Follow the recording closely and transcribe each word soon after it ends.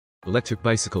Electric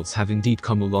bicycles have indeed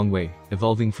come a long way,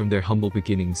 evolving from their humble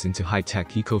beginnings into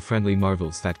high-tech, eco-friendly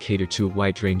marvels that cater to a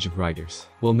wide range of riders.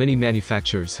 While many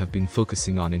manufacturers have been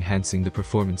focusing on enhancing the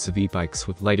performance of e-bikes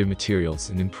with lighter materials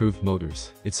and improved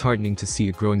motors, it's heartening to see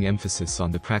a growing emphasis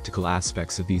on the practical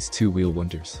aspects of these two-wheel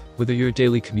wonders. Whether you're a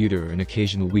daily commuter or an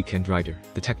occasional weekend rider,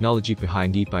 the technology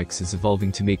behind e-bikes is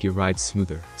evolving to make your rides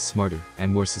smoother, smarter,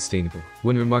 and more sustainable.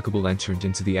 One remarkable entrant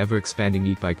into the ever-expanding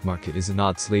e-bike market is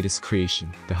Anod's latest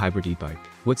creation, the hybrid e-bike.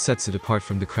 What sets it apart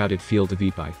from the crowded field of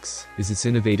e-bikes is its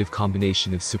innovative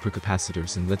combination of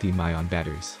supercapacitors and lithium-ion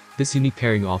batteries. This unique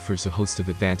pairing offers a host of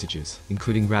advantages,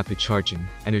 including rapid charging,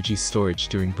 energy storage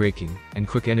during braking, and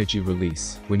quick energy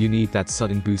release when you need that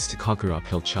sudden boost to conquer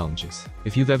uphill challenges.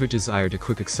 If you've ever desired a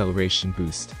quick acceleration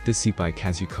boost, this e-bike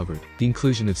has you covered. The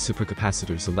inclusion of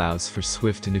supercapacitors allows for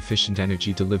swift and efficient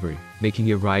energy delivery, making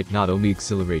your ride not only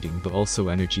exhilarating but also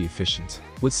energy efficient.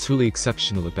 What's truly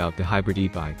exceptional about the hybrid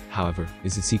e-bike, however,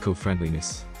 is its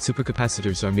eco-friendliness.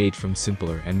 Supercapacitors are made from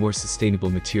simpler and more sustainable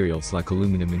materials like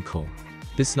aluminum and coal.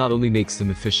 This not only makes them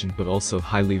efficient but also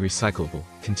highly recyclable,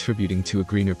 contributing to a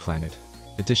greener planet.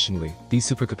 Additionally, these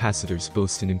supercapacitors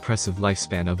boast an impressive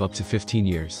lifespan of up to 15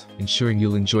 years, ensuring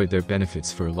you'll enjoy their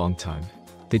benefits for a long time.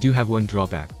 They do have one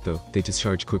drawback, though: they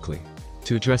discharge quickly.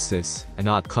 To address this,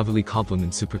 Anod cleverly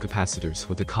complements supercapacitors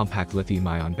with a compact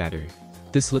lithium-ion battery.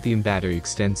 This lithium battery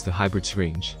extends the hybrid's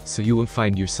range, so you won't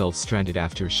find yourself stranded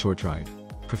after a short ride.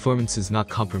 Performance is not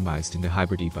compromised in the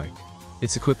hybrid e-bike.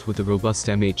 It's equipped with a robust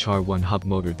MHR1 hub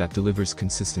motor that delivers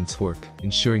consistent torque,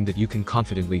 ensuring that you can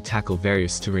confidently tackle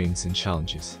various terrains and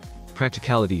challenges.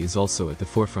 Practicality is also at the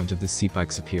forefront of this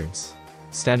e-bike's appearance.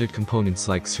 Standard components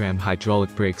like SRAM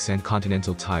hydraulic brakes and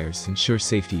Continental tires ensure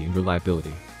safety and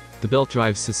reliability. The belt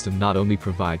drive system not only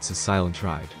provides a silent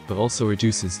ride, but also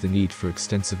reduces the need for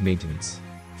extensive maintenance.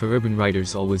 For urban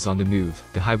riders always on the move,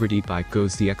 the hybrid e-bike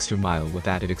goes the extra mile with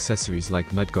added accessories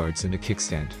like mudguards and a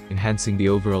kickstand, enhancing the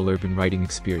overall urban riding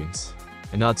experience.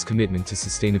 Anod's commitment to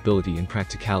sustainability and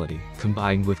practicality,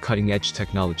 combined with cutting-edge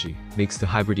technology, makes the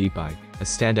hybrid e-bike a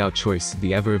standout choice in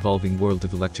the ever-evolving world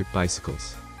of electric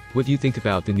bicycles. What do you think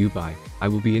about the new bike? I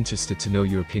will be interested to know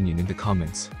your opinion in the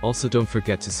comments. Also, don't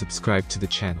forget to subscribe to the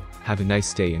channel. Have a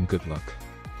nice day and good luck.